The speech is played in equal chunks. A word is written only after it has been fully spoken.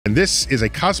And this is a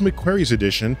Cosmic Queries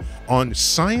edition on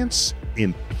science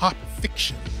in pop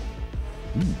fiction.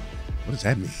 Ooh, what does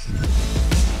that mean?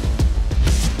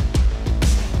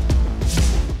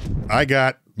 I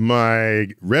got my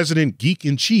resident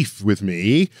geek-in-chief with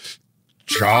me,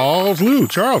 Charles Liu.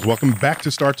 Charles, welcome back to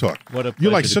StarTalk. What a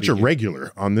You're like pleasure such to a be here.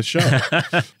 regular on this show.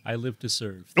 I live to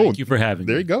serve. Thank you for having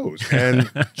There me. he goes.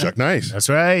 And Chuck Nice. That's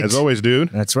right. As always, dude.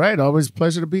 That's right. Always a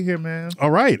pleasure to be here, man.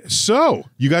 All right. So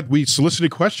we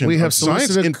solicited questions. We have on science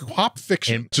solicited in pop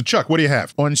fiction. So Chuck, what do you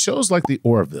have? On shows like The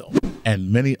Orville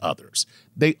and many others,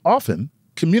 they often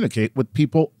communicate with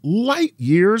people light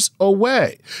years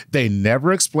away. They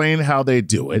never explain how they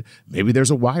do it. Maybe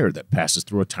there's a wire that passes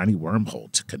through a tiny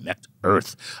wormhole to connect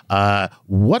Earth.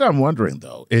 What I'm wondering,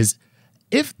 though, is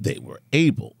if they were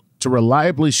able to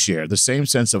reliably share the same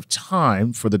sense of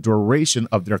time for the duration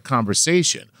of their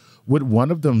conversation, would one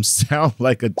of them sound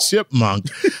like a chipmunk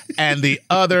and the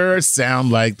other sound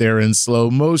like they're in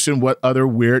slow motion? What other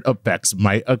weird effects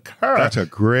might occur? That's a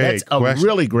great question. That's a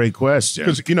really great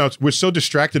question. Because, we're so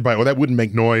distracted by, that wouldn't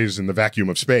make noise in the vacuum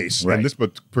of space. Right. And this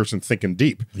person thinking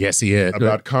deep. Yes, he is.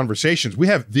 About conversations. We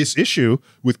have this issue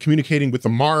with communicating with the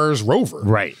Mars rover.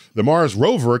 Right. The Mars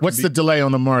rover. What's the delay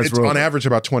on the Mars rover? On average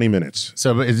about 20 minutes.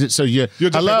 So is it, You're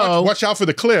just hello? like, watch out for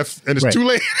the cliff, and it's Right. too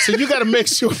late. So you got to make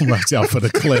sure watch out for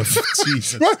the cliff.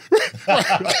 Jesus.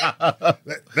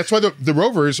 That's why the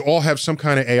rovers all have some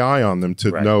kind of AI on them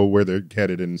to know where they're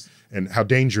headed and how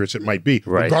dangerous it might be,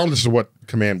 regardless of what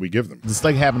command we give them. It's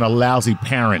like having a lousy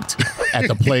parent at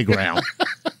the playground.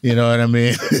 You know what I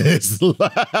mean?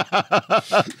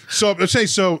 So let's say,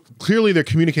 clearly they're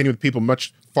communicating with people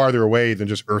much farther away than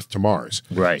just Earth to Mars.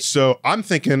 Right. So I'm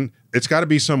thinking it's got to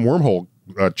be some wormhole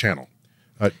channel.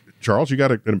 Charles, you got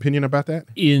an opinion about that?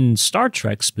 In Star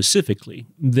Trek specifically,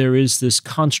 there is this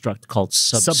construct called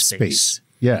subspace.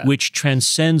 Yeah. Which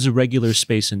transcends regular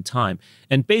space and time.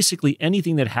 And basically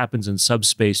anything that happens in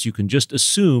subspace, you can just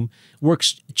assume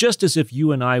works just as if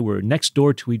you and I were next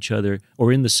door to each other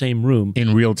or in the same room.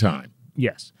 In real time.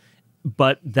 Yes.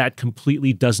 But that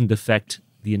completely doesn't affect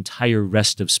the entire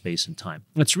rest of space and time.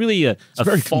 It's really a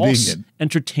very false, convenient.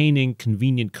 entertaining,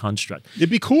 convenient construct.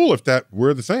 It'd be cool if that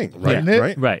were the thing, right? Yeah.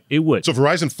 Right? Right, it would. So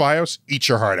Verizon Fios, eat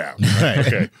your heart out.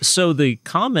 Okay. So the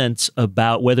comments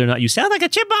about whether or not you sound like a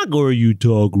chipmunk or you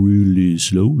talk really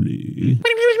slowly.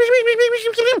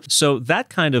 So that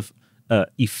kind of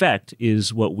effect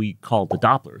is what we call the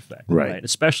Doppler effect, Right.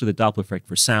 Especially the Doppler effect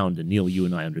for sound. And Neil, you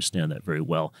and I understand that very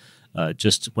well.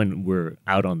 Just when we're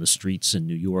out on the streets in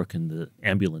New York and the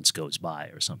ambulance goes by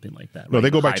or something like that. No, right? they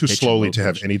go by High too pitch and slowly low to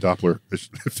have pitch. any Doppler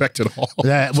effect at all.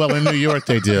 Well, in New York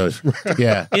they do.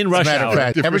 Yeah. In As rush a matter hour. of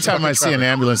fact, every time I see an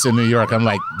ambulance in New York, I'm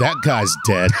like, that guy's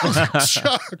dead.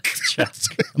 Chuck.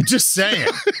 I'm just saying.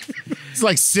 It's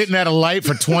like sitting at a light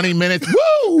for 20 minutes.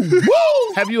 Woo!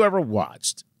 Woo! Have you ever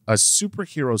watched a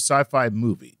superhero sci-fi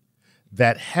movie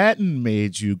that hadn't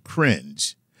made you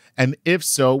cringe? And if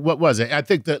so, what was it? I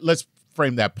think that let's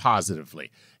frame that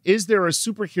positively. Is there a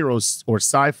superhero or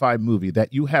sci-fi movie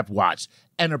that you have watched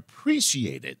and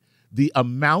appreciated the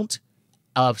amount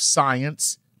of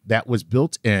science that was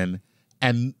built in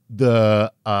and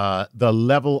the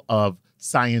level of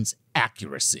science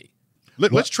accuracy?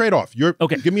 Let's trade off.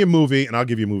 Okay. Give me a movie, and I'll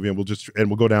give you a movie, and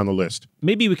we'll go down the list.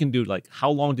 Maybe we can do like,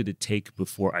 how long did it take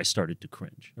before I started to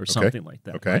cringe or something like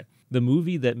that. Okay. Right? The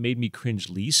movie that made me cringe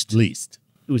least,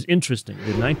 it was interesting.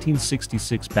 The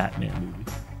 1966 Batman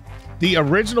movie. The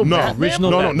original Batman?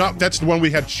 No. That's the one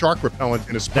we had shark repellent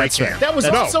in a spray That's can. right. That was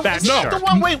That's also Bat is that Shark. the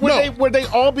one where they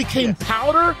all became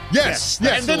powder? Yes.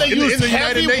 And then they in used the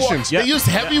United Nations. They used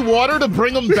heavy water to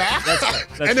bring them back. That's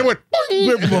right. And they went, boing,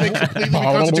 and then they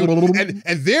completely reconstituted.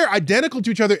 And they're identical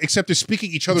to each other, except they're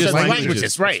speaking each other's Just languages.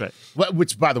 That's right. That's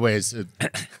Which, by the way, is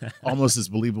almost as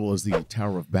believable as the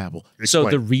Tower of Babel. So Explain.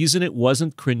 the reason it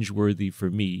wasn't cringeworthy for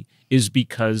me is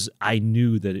because I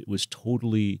knew that it was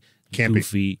totally Campy.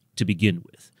 goofy to begin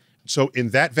with. So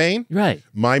in that vein, Right.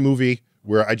 my movie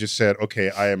where I just said, okay,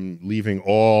 I am leaving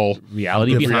all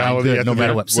Reality behind. reality Good, at no the matter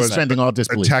end what. was Suspending all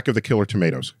disbelief. Attack of the Killer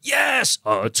Tomatoes. Yes!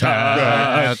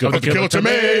 Attack of the Killer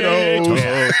Tomatoes.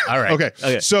 Yeah. All right.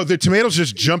 Okay. So the tomatoes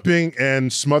just jumping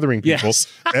and smothering people. Yes.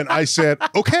 And I said,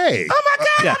 okay. Oh my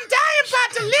God, Yeah. I'm dying by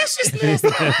deliciousness.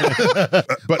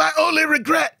 But My only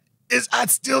regret is I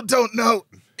still don't know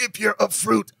if you're a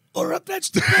fruit or a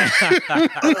vegetable.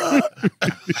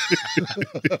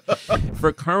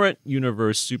 For current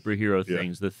universe superhero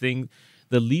things,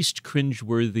 the least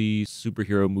cringeworthy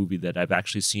superhero movie that I've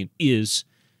actually seen is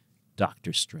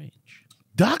Doctor Strange.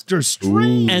 Doctor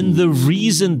Strange. And the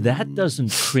reason that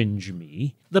doesn't cringe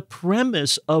me, the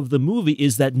premise of the movie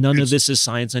is that none of this is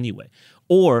science anyway.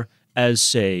 Or as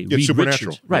say Yeah, Reed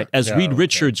supernatural. Richards, right? Yeah. As Yeah, Reed okay.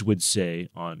 Richards would say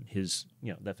on his,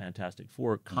 the Fantastic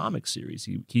Four comic series,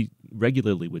 he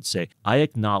regularly would say, "I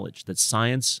acknowledge that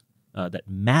science, that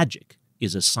magic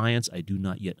is a science I do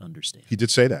not yet understand." He did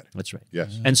say that. That's right.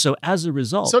 Yes. And so as a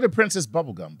result, So did Princess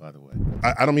Bubblegum, by the way.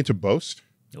 I don't mean to boast.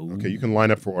 Ooh. Okay, you can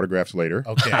line up for autographs later.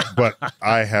 Okay. But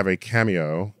I have a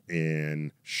cameo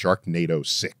in Sharknado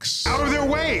 6. Out of their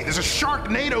way! There's a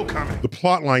Sharknado coming! The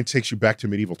plot line takes you back to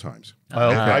medieval times. Okay.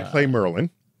 And I play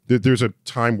Merlin. There's a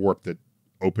time warp that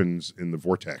opens in the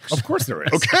vortex. Of course there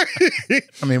is. Okay.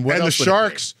 I mean, what and the else would it be?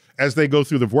 sharks, as they go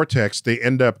through the vortex, they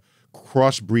end up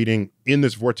crossbreeding in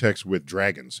this vortex with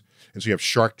dragons. And so you have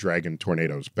shark dragon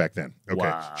tornadoes back then. Okay.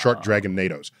 Wow. Shark dragon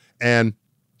nados. And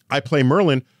I play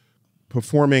Merlin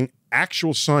performing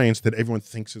actual science that everyone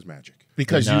thinks is magic.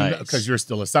 Because Nice. you're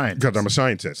still a scientist. Because I'm a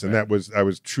scientist. And I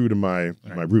was true to my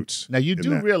roots. Now you in do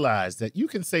that. realize that you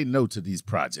can say no to these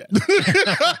projects.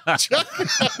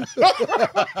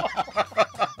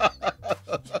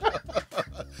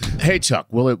 Hey, Chuck,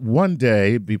 will it one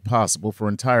day be possible for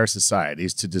entire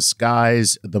societies to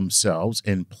disguise themselves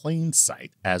in plain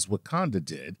sight as Wakanda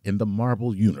did in the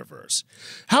Marvel Universe?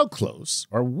 How close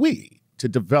are we to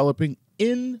developing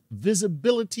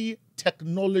invisibility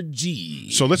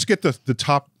technology? So let's get the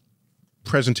top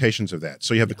presentations of that.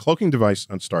 So you have the cloaking device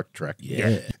on Star Trek.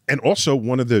 Yeah. And also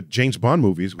one of the James Bond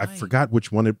movies, I forgot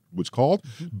which one it was called,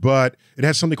 but it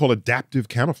has something called adaptive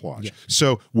camouflage.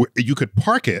 So you could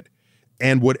park it,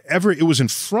 and whatever it was in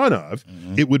front of,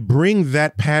 it would bring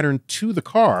that pattern to the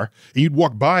car, and you'd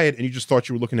walk by it, and you just thought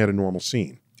you were looking at a normal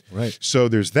scene. Right. So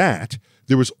there's that.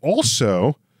 There was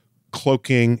also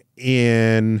cloaking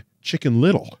in Chicken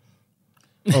Little.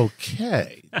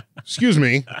 Okay. Excuse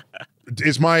me.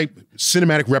 Is my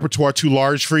cinematic repertoire too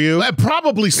large for you?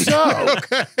 Probably so.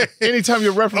 Anytime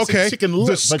you're referencing Chicken Little,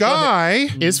 the sky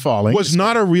is falling. was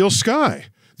not a real sky.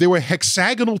 They were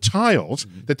hexagonal tiles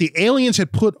that the aliens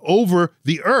had put over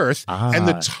the Earth, and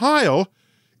the tile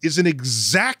is an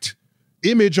exact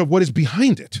image of what is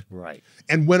behind it. Right.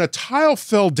 And when a tile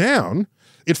fell down,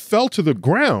 it fell to the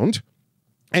ground,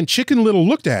 and Chicken Little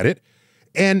looked at it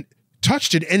and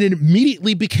touched it, and it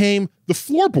immediately became the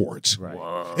floorboards. Right.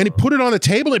 And he put it on the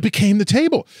table, it became the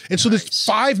table. And so there's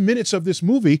 5 minutes of this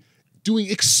movie doing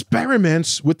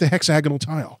experiments with the hexagonal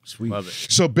tile. Sweet. love it.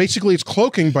 So basically it's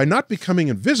cloaking by not becoming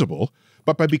invisible,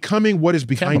 but by becoming what is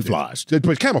behind Camouflaged. it.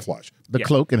 But camouflage. The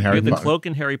cloak in You Harry have the Potter. cloak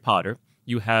in Harry Potter.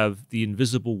 You have the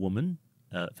Invisible Woman,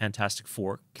 Fantastic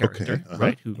Four character,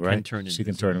 right? Who can turn invisible. She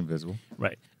can turn invisible.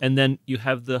 Right. And then you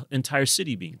have the entire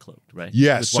city being cloaked, right?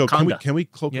 Yes. With So Wakanda. can we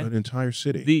cloak Yeah. an entire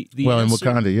city? The Well, answer,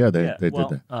 in Wakanda, they well,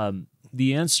 did that.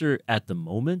 The answer at the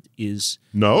moment is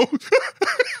No.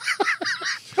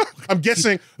 I'm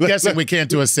guessing. Guessing we can't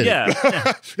do a city.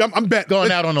 yeah. I'm betting.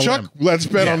 Going out on a Chuck, limb. let's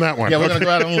bet on that one. Yeah, we're going to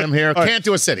go out on a limb here. right. Can't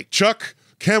do a city. Chuck,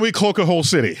 can we cloak a whole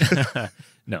city?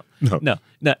 No.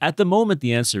 At the moment,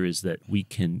 the answer is that we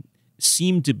can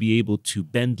seem to be able to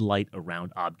bend light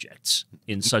around objects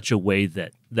in such a way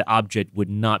that the object would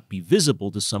not be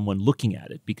visible to someone looking at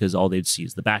it because all they'd see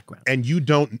is the background. And you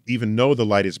don't even know the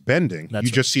light is bending. That's you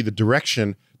right. just see the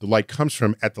direction the light comes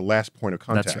from at the last point of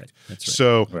contact. right. That's right.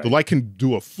 So the light can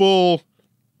do a full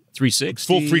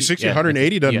 360. 360,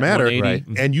 180, doesn't matter.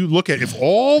 180. And you look at if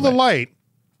all the light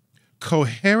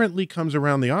coherently comes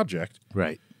around the object,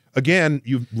 Right. again,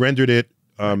 you've rendered it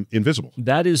invisible.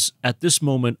 That is, at this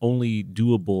moment, only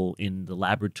doable in the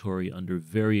laboratory under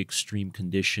very extreme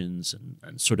conditions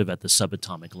and sort of at the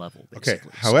subatomic level. Okay.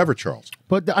 Basically. However, Charles,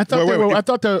 But I thought Wait, I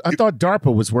thought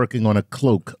DARPA was working on a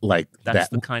cloak like That's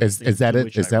that. the kind of is thing that to it?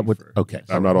 which Is I that what? refer. Okay.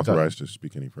 I'm not authorized to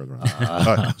speak any further on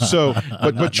that.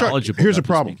 But not Chuck, knowledgeable here's a enough to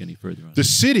problem. speak any further on The it.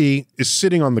 city is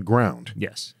sitting on the ground.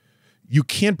 Yes. You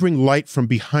can't bring light from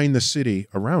behind the city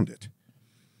around it.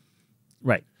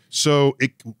 Right. So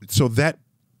that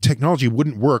technology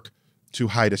wouldn't work to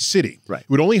hide a city. Right. It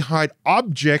would only hide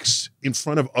objects in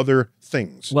front of other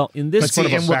things. Well, in But this see,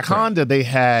 front of in a background. Wakanda, they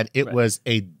had it Right. was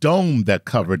a dome that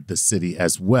covered the city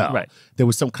as well. Right. There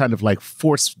was some kind of like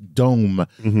force dome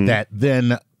that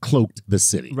then cloaked the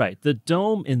city. Right. The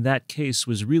dome in that case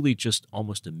was really just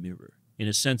almost a mirror. In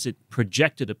a sense, it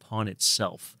projected upon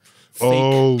itself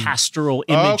fake pastoral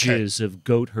images of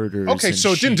goat herders. Okay, and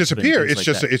so it didn't sheep and disappear. things It's like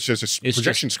just that. it's just a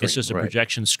projection screen. It's just a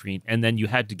projection screen, and then you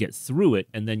had to get through it,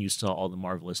 and then you saw all the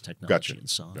marvelous technology Gotcha. and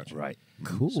so on. Gotcha. Right.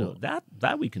 Cool. So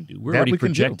that we can do. We're That already we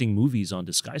can do. projecting movies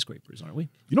onto skyscrapers, aren't we?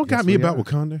 You know what got me we about are.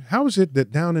 Wakanda? How is it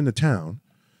that down in the town,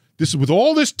 this is with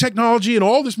all this technology and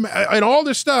all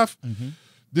this stuff,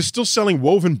 they're still selling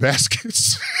woven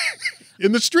baskets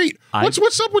in the street?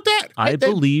 What's up with that? I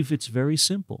believe it's very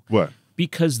simple. What?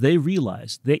 Because they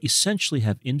realize they essentially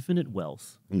have infinite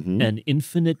wealth and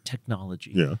infinite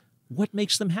technology. Yeah. What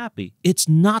makes them happy? It's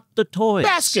not the toys.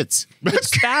 Baskets.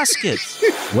 It's baskets.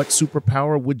 What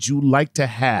superpower would you like to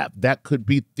have that could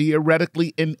be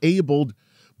theoretically enabled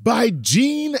by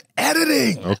gene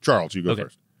editing? Oh, Charles, you go Okay.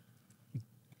 first.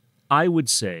 I would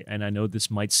say, and I know this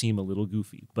might seem a little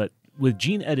goofy, but with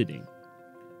gene editing,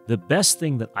 the best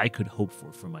thing that I could hope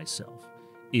for myself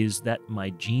is that my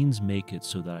genes make it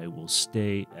so that I will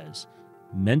stay as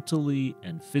mentally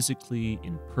and physically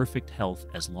in perfect health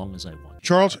as long as I want.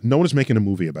 Charles, no one is making a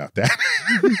movie about that.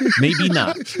 Maybe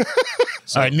not.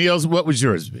 All right, Niels, what would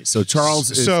yours be? So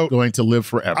Charles is going to live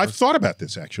forever. I've thought about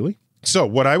this, actually. So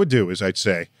what I would do is I'd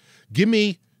say, give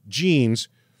me genes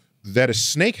that a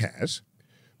snake has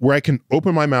where I can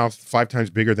open my mouth 5 times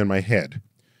bigger than my head.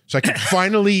 So I can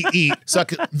finally eat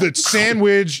the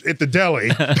sandwich at the deli,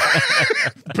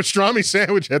 pastrami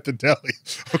sandwich at the deli.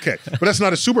 Okay, but that's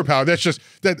not a superpower. That's just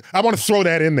that I want to throw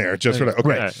that in there. Just for that. Okay.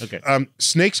 Right, okay.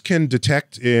 Snakes can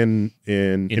detect in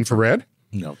infrared.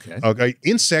 Okay.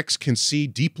 Insects can see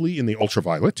deeply in the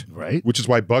ultraviolet. Right. Which is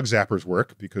why bug zappers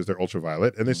work, because they're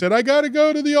ultraviolet. And they said, I got to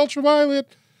go to the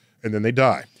ultraviolet. And then they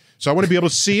die. So I want to be able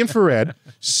to see infrared,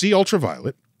 see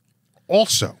ultraviolet.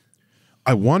 Also,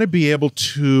 I want to be able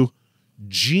to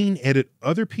gene edit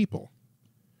other people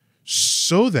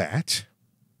so that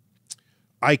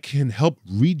I can help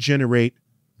regenerate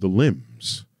the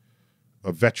limbs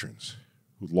of veterans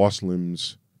who lost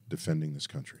limbs defending this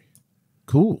country.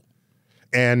 Cool.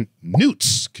 And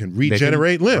newts can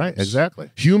regenerate limbs. Right,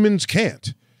 exactly. Humans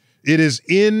can't. It is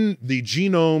in the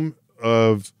genome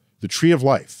of the tree of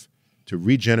life to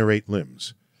regenerate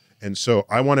limbs. And so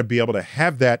I want to be able to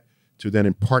have that to then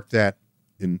impart that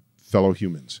in fellow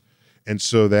humans. And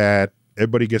so that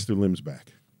everybody gets their limbs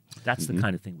back. That's the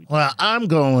kind of thing we do. Well, I'm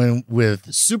going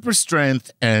with super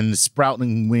strength and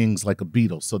sprouting wings like a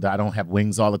beetle so that I don't have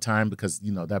wings all the time because,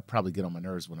 you know, that probably get on my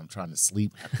nerves when I'm trying to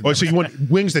sleep. Oh, so you want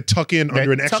wings that tuck in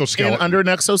under an exoskeleton? Under an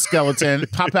exoskeleton,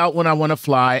 pop out when I want to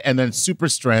fly, and then super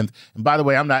strength. And by the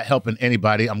way, I'm not helping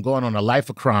anybody. I'm going on a life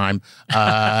of crime. So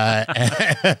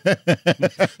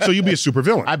you'd be a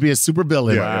supervillain. I'd be a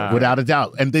supervillain, Yeah. without a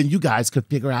doubt. And then you guys could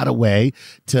figure out a way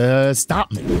to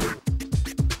stop me.